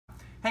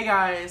Hey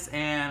guys,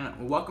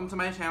 and welcome to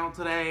my channel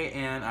today,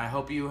 and I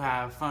hope you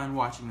have fun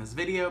watching this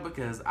video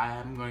because I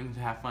am going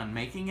to have fun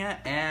making it.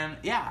 And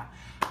yeah,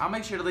 I'll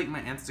make sure to link my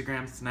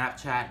Instagram,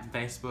 Snapchat,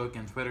 Facebook,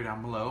 and Twitter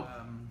down below.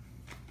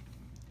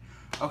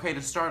 Okay,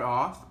 to start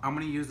off, I'm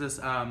going to use this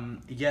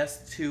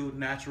Yes To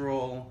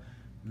Natural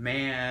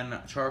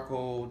Man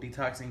Charcoal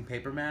Detoxing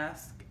Paper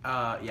Mask.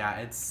 Yeah,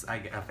 it's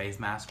a face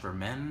mask for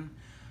men.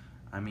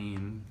 I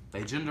mean,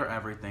 they gender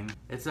everything.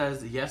 It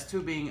says, yes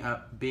to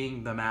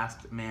being the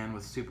masked man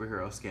with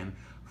superhero skin.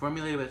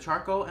 Formulated with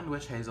charcoal and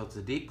witch hazel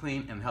to deep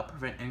clean and help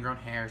prevent ingrown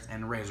hairs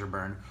and razor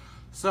burn.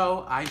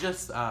 So, I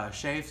just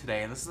shaved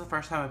today, and this is the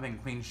first time I've been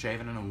clean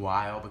shaven in a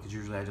while because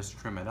usually I just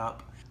trim it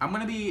up. I'm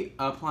going to be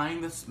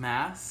applying this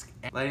mask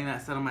and letting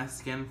that sit on my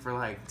skin for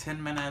like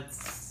 10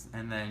 minutes.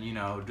 And then, you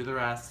know, do the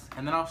rest,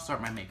 and then I'll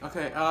start my makeup.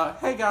 Okay,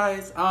 hey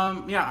guys,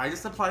 yeah, I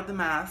just applied the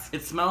mask.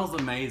 It smells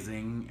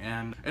amazing,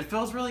 and it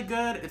feels really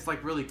good. It's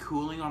like really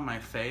cooling on my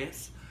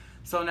face.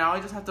 So now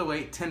I just have to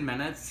wait 10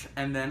 minutes,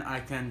 and then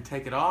I can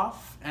take it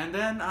off, and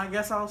then I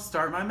guess I'll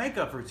start my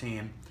makeup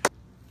routine.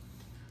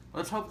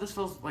 Let's hope this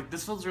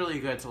feels really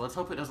good, so let's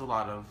hope it does a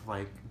lot of,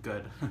 like,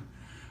 good.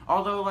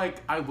 Although,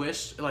 like, I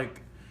wish,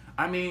 like,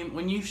 I mean,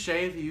 when you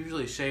shave, you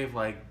usually shave,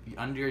 like,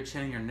 under your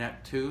chin and your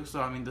neck, too. So,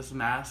 I mean, this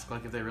mask,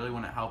 like, if they really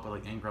want to help with,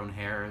 like, ingrown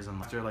hairs and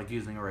after, like,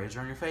 using a razor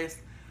on your face,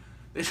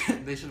 they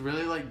should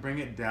really, like, bring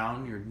it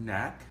down your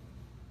neck.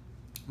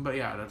 But,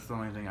 yeah, that's the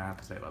only thing I have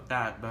to say about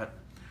that. But,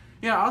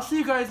 yeah, I'll see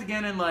you guys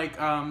again in, like,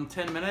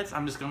 10 minutes.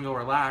 I'm just going to go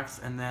relax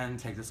and then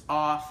take this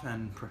off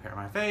and prepare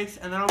my face.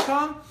 And then I'll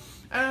come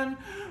and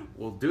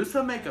we'll do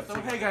some makeup. So,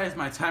 hey, guys,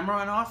 my timer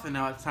went off, and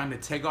now it's time to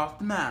take off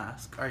the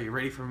mask. Are you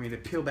ready for me to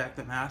peel back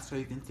the mask so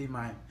you can see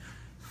my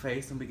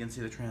face and we can see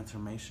the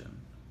transformation?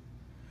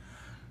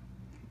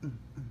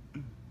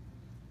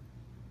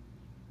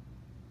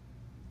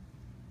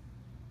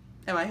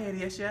 Am I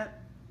hideous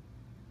yet?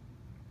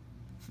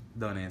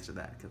 Don't answer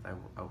that because I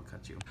will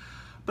cut you.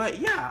 But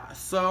yeah,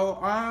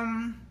 so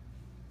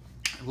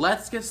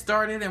let's get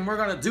started, and we're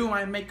gonna do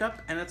my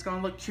makeup, and it's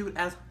gonna look cute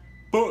as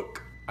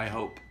fuck, I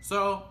hope.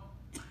 So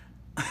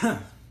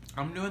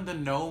I'm doing the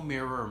no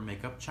mirror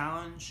makeup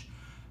challenge,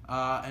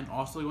 and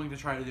also going to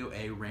try to do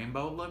a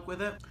rainbow look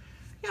with it.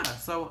 Yeah,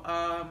 so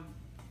I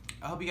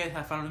hope you guys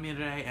have fun with me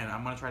today, and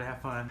I'm gonna try to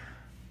have fun.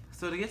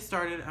 So to get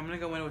started, I'm gonna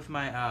go in with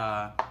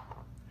my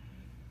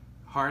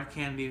Hard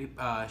Candy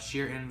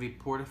Sheer Envy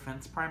Pore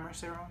Defense Primer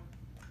Serum.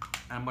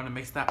 I'm going to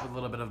mix that with a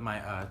little bit of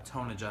my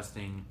tone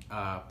adjusting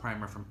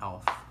primer from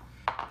e.l.f.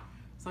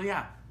 So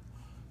yeah,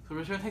 so we're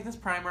just going to take this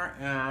primer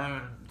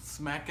and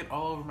smack it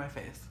all over my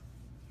face.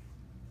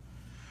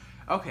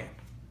 Okay,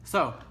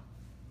 so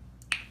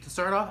to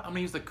start off, I'm going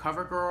to use the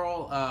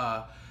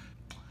CoverGirl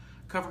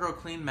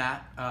Clean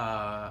Matte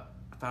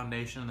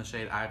foundation in the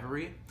shade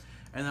Ivory.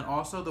 And then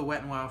also the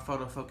Wet n Wild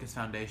Photo Focus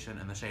Foundation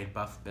in the shade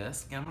Buff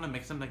Bisque. And I'm going to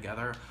mix them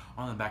together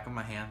on the back of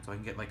my hand so I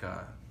can get like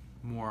a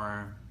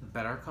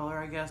better color,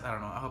 I guess. I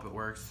don't know. I hope it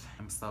works.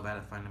 I'm so bad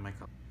at finding my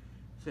color.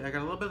 See, I got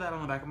a little bit of that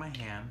on the back of my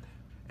hand.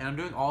 And I'm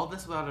doing all of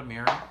this without a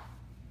mirror.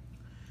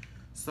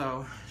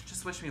 So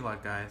just wish me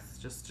luck, guys.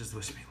 Just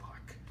wish me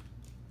luck.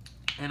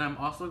 And I'm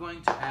also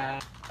going to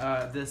add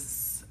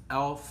this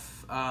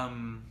e.l.f.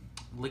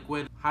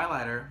 Liquid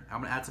highlighter.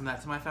 I'm going to add some of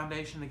that to my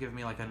foundation to give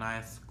me like a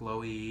nice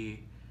glowy,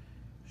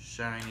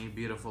 shiny,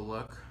 beautiful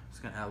look.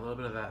 Just gonna add a little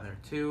bit of that in there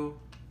too.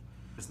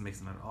 Just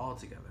mixing it all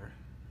together.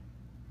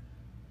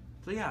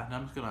 So yeah, now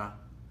I'm just gonna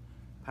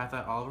pat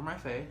that all over my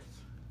face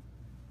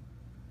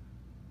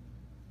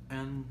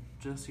and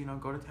just, you know,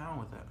 go to town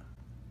with it.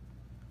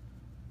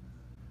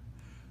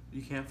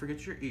 You can't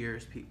forget your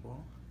ears,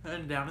 people.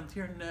 And down into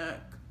your neck.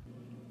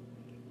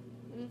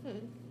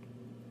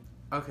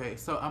 Okay,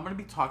 so I'm gonna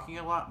be talking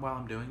a lot while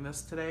I'm doing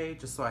this today,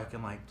 just so I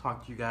can like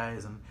talk to you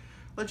guys and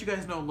let you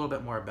guys know a little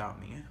bit more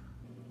about me.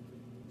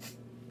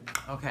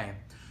 Okay,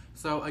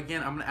 so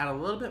again, I'm going to add a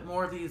little bit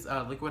more of these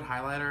liquid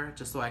highlighter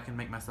just so I can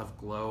make myself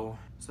glow.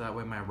 So that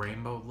way my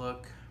rainbow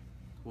look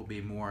will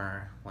be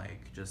more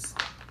like just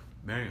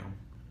bam.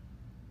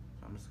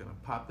 So I'm just going to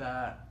pop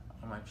that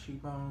on my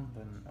cheekbone,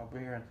 then over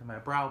here into my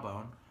brow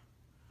bone.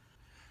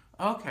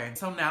 Okay,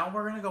 so now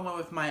we're going to go in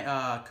with my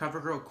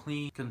CoverGirl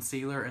Clean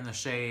Concealer in the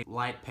shade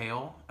Light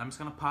Pale. I'm just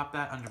going to pop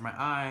that under my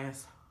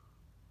eyes.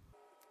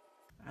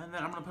 And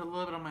then I'm going to put a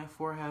little bit on my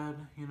forehead,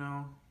 you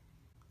know.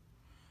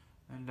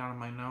 And down on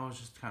my nose,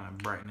 just to kind of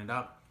brighten it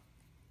up.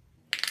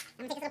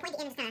 I'm going to take this little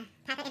pointy end and just kind of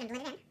pat that in and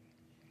blend it in.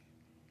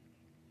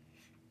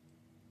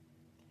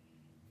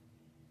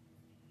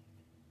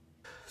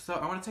 So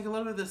I want to take a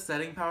little bit of this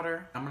setting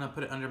powder. I'm going to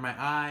put it under my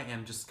eye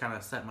and just kind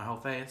of set my whole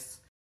face.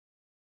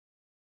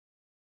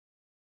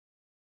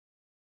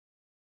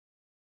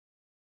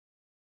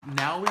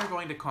 Now we're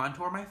going to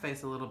contour my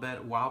face a little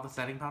bit while the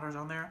setting powder's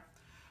on there.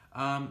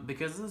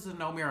 Because this is a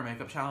no mirror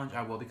makeup challenge,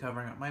 I will be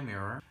covering up my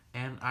mirror.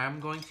 And I'm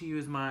going to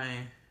use my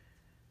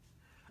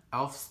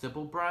e.l.f.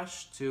 stipple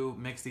brush to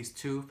mix these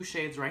two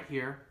shades right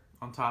here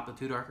on top, the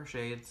two darker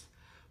shades,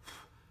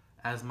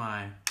 as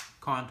my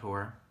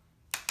contour.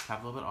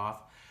 Tap a little bit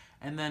off.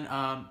 And then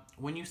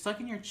when you suck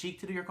in your cheek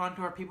to do your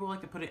contour, people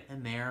like to put it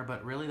in there,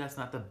 but really that's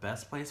not the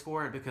best place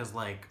for it because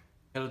like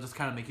it'll just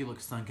kind of make you look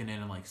sunken in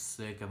and like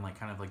sick and like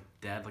kind of like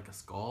dead, like a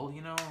skull,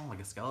 you know, like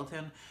a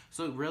skeleton.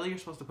 So really you're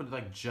supposed to put it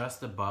like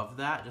just above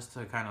that just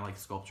to kind of like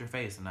sculpt your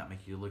face and not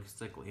make you look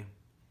sickly.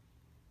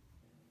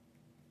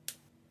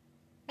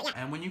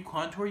 And when you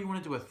contour, you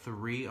want to do a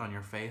 3 on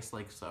your face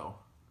like so.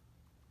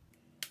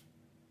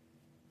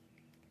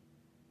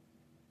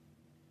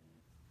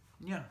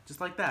 Yeah,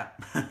 just like that.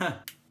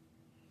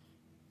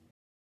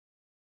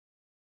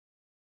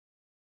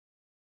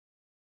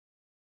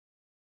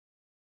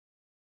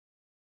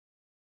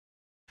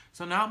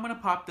 So now I'm going to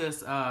pop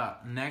this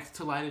next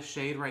to lightest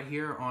shade right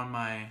here on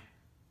my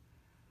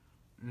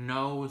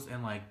nose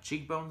and like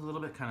cheekbones a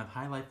little bit, kind of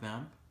highlight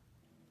them.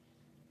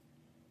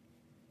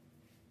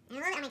 And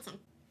a little bit on my chin.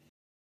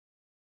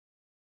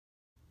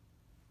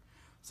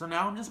 So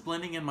now I'm just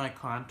blending in my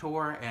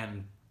contour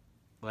and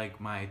like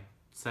my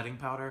setting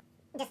powder.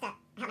 Just to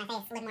help my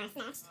face look more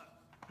snatched.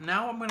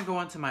 Now I'm going to go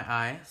onto my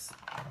eyes.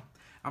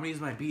 I'm going to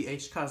use my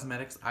BH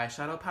Cosmetics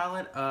eyeshadow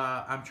palette.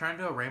 I'm trying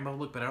to do a rainbow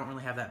look, but I don't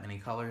really have that many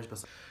colors.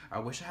 But I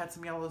wish I had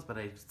some yellows, but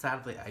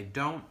sadly I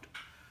don't.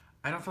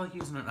 I don't feel like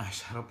using an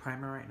eyeshadow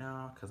primer right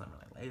now because I'm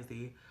really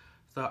lazy.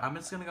 So I'm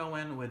just going to go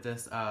in with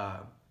this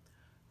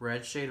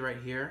red shade right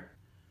here.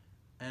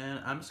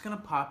 And I'm just going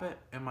to pop it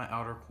in my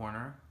outer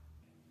corner.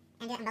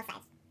 And do it on both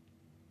sides.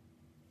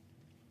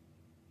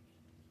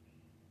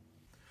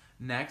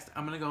 Next,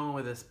 I'm going to go in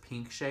with this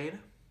pink shade.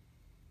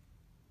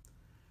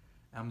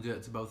 I'm going to do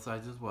it to both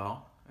sides as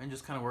well. And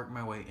just kind of work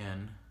my way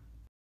in.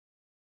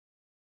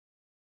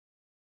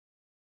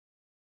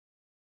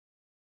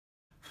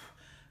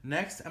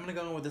 Next, I'm going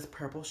to go in with this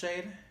purple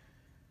shade.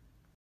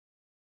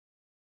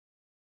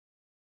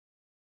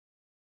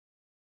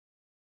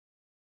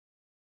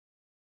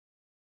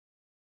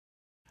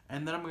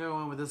 And then I'm going to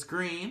go in with this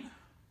green.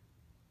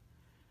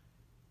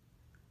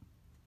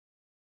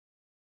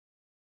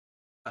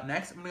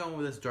 Next, I'm going to go in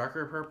with this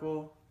darker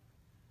purple.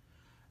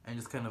 And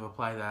just kind of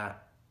apply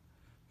that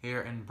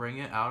here and bring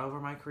it out over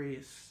my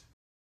crease.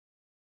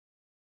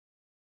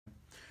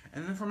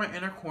 And then for my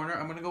inner corner,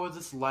 I'm going to go with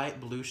this light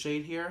blue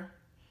shade here.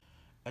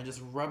 And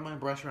just rub my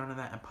brush around in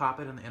that and pop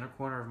it in the inner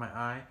corner of my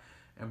eye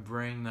and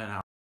bring that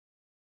out.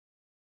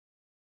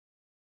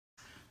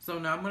 So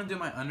now I'm going to do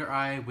my under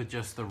eye with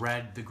just the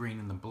red, the green,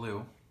 and the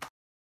blue.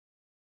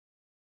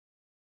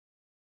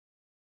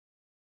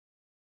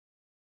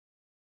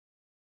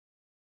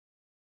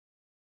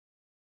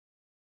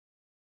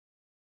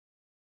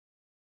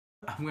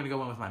 I'm going to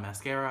go in with my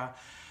mascara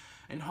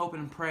and hope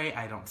and pray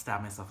I don't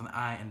stab myself in the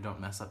eye and don't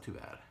mess up too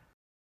bad.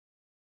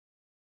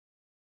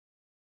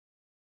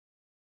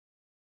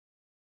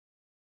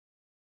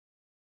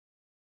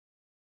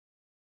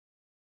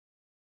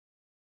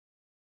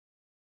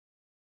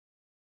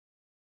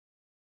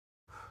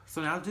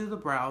 So now to do the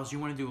brows, you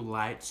want to do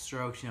light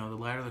strokes. You know, the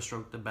lighter the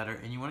stroke, the better.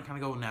 And you want to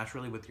kind of go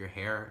naturally with your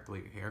hair, the way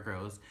your hair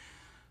grows.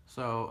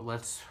 So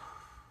let's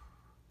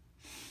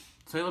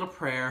say a little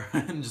prayer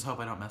and just hope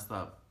I don't mess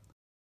up.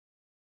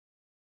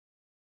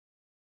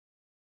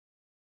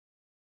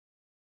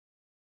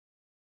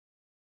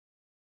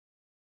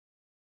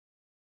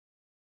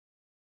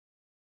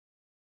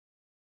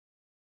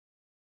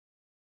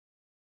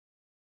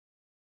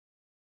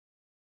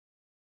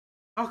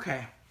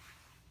 Okay.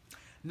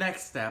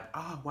 Next step.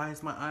 Oh, why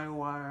is my eye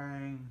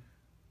watering?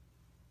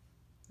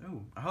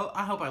 Ooh, I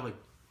hope I look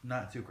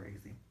not too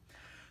crazy.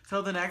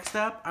 So the next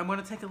step, I'm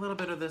going to take a little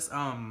bit of this,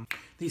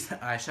 these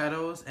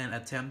eyeshadows and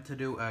attempt to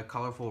do a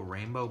colorful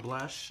rainbow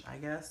blush, I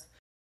guess.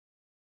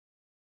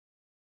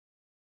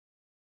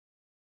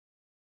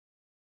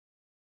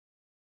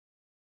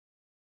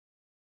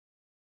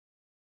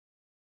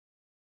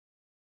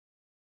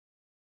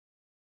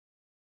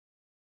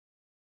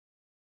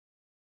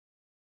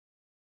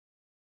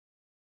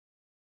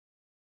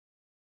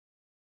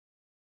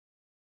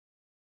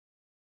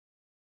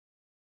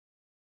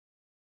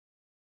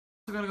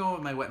 I'm going to go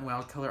with my Wet n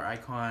Wild Color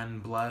Icon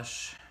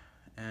blush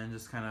and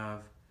just kind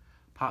of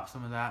pop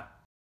some of that.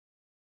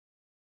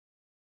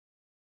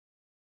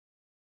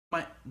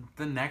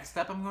 The next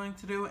step I'm going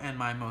to do, and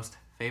my most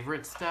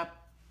favorite step,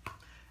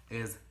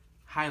 is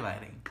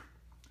highlighting.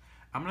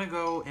 I'm going to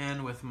go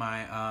in with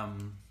my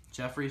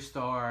Jeffree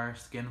Star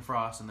Skin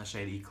Frost in the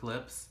shade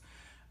Eclipse.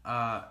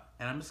 And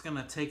I'm just going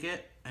to take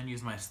it and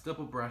use my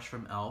stipple brush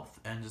from e.l.f.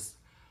 and just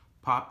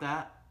pop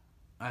that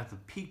at the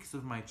peaks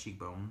of my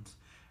cheekbones.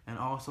 And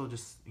also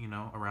just, you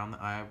know, around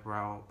the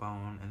eyebrow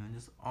bone and then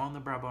just on the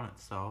brow bone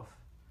itself.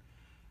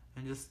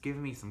 And just give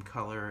me some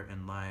color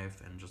and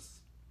life and just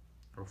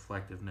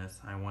reflectiveness.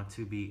 I want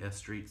to be a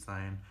street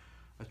sign,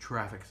 a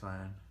traffic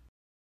sign.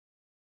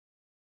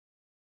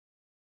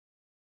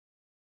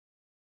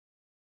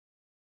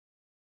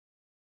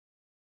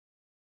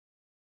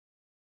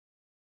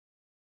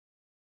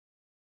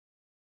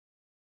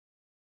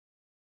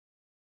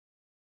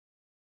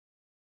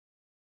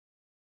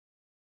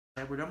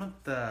 Okay, we're done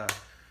with the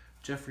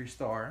Jeffree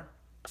Star.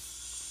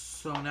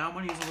 So now I'm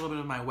going to use a little bit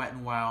of my Wet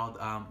n Wild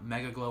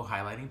Mega Glow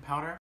highlighting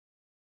powder.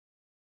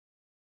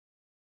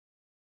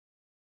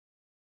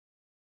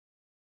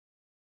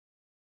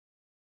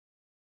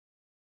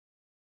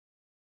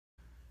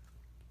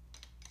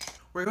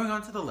 we're going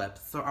on to the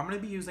lips. So I'm going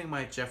to be using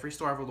my Jeffree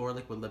Star Velour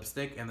Liquid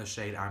Lipstick in the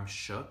shade I'm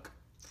Shook,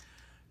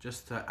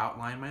 just to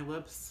outline my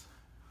lips.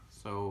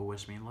 So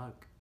wish me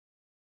luck.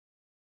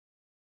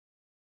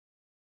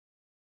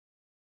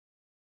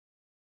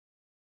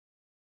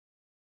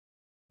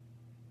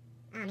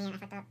 Oh man, I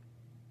fucked up.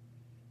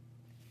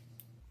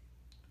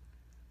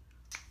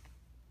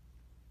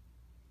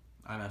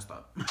 I messed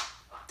up.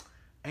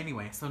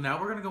 Anyway, so now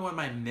we're going to go in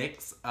my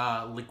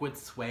NYX Liquid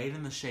Suede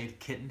in the shade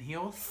Kitten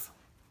Heels.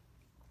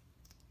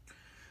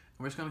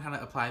 We're just going to kind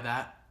of apply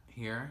that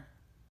here.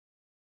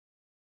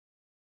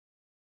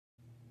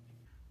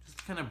 Just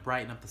to kind of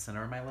brighten up the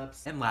center of my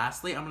lips. And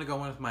lastly, I'm going to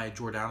go in with my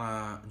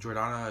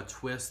Jordana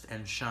Twist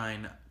and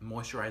Shine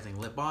Moisturizing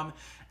Lip Balm.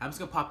 I'm just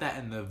going to pop that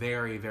in the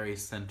very, very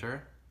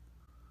center.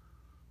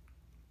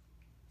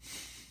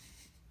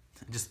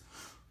 Just...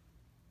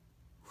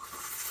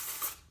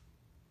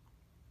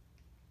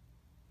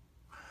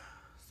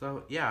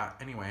 So, yeah,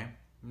 anyway.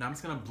 Now I'm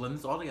just going to blend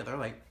this all together,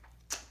 like...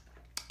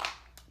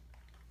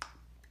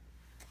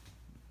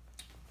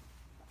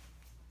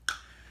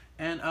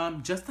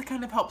 And just to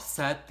kind of help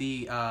set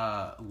the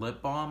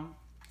lip balm,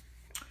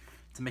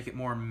 to make it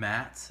more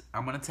matte,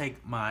 I'm going to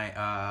take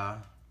my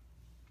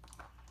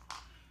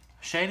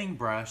shading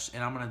brush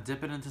and I'm going to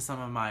dip it into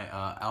some of my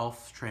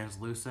e.l.f.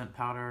 translucent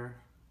powder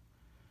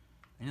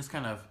and just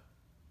kind of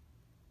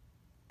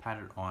pat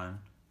it on.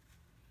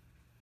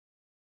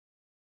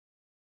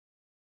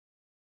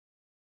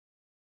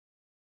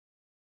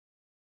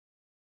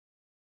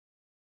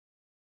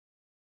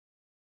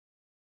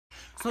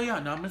 So yeah,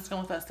 now I'm just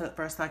going with that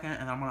for a second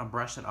and I'm going to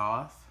brush it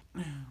off.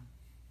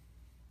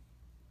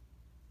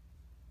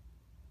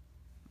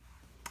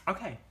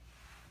 Okay.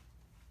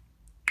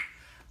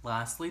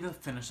 Lastly, to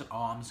finish it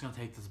all, I'm just going to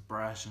take this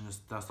brush and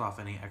just dust off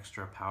any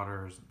extra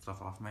powders and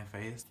stuff off my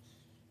face.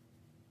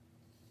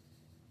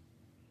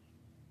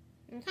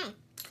 Okay.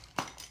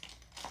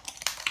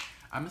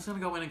 I'm just going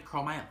to go in and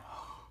curl my...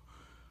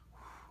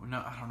 No,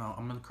 I don't know.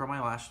 I'm going to curl my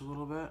lashes a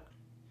little bit.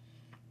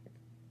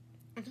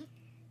 Okay.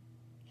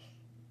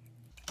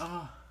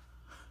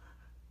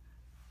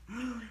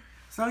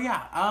 So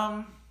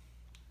yeah,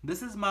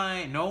 this is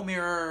my no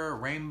mirror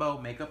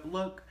rainbow makeup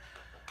look,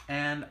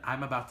 and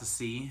I'm about to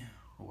see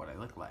what I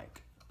look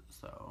like.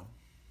 So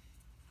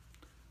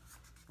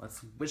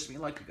let's wish me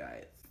luck, you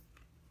guys.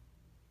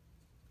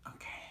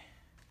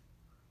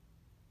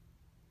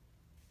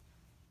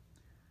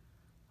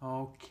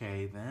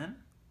 Okay then.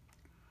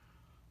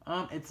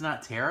 It's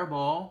not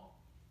terrible.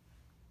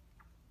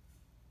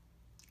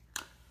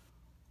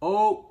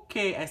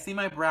 Okay, I see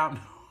my brow.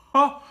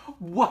 Oh,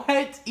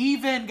 what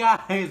even,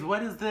 guys?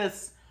 What is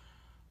this?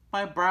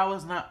 My brow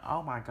is not...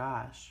 Oh my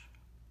gosh.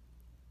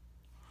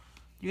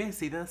 You guys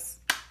see this?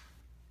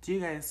 Do you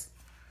guys...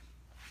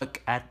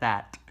 Look at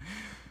that.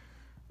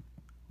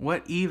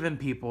 What even,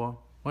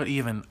 people? What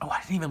even? Oh, I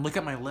didn't even look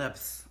at my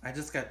lips. I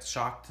just got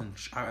shocked and...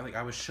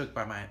 I was shook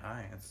by my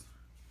eyes.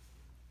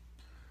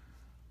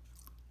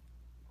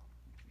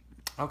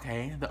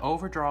 Okay, the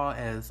overdraw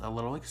is a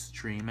little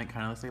extreme. It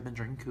kind of looks like I've been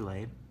drinking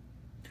Kool-Aid.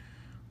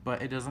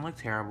 But it doesn't look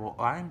terrible.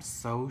 I'm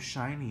so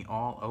shiny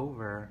all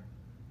over.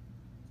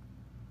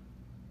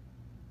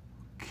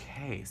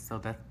 Okay, so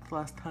that's the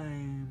last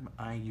time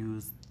I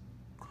used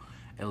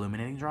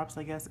illuminating drops,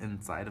 I guess,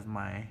 inside of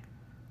my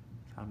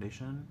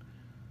foundation.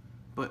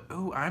 But,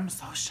 ooh, I'm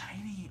so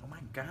shiny. Oh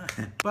my god.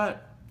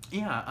 But,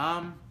 yeah,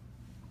 I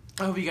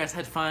hope you guys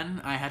had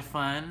fun. I had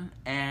fun.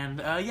 And,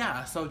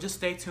 yeah, so just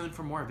stay tuned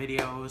for more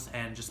videos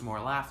and just more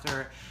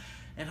laughter.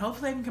 And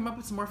hopefully I can come up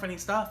with some more funny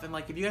stuff. And,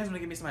 like, if you guys want to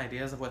give me some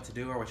ideas of what to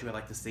do or what you would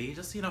like to see,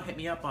 just, you know, hit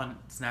me up on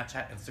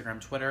Snapchat,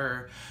 Instagram,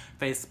 Twitter,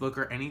 Facebook,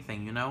 or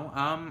anything, you know?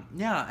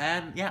 Yeah,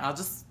 and, yeah, I'll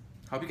just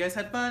hope you guys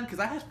had fun, because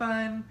I had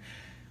fun.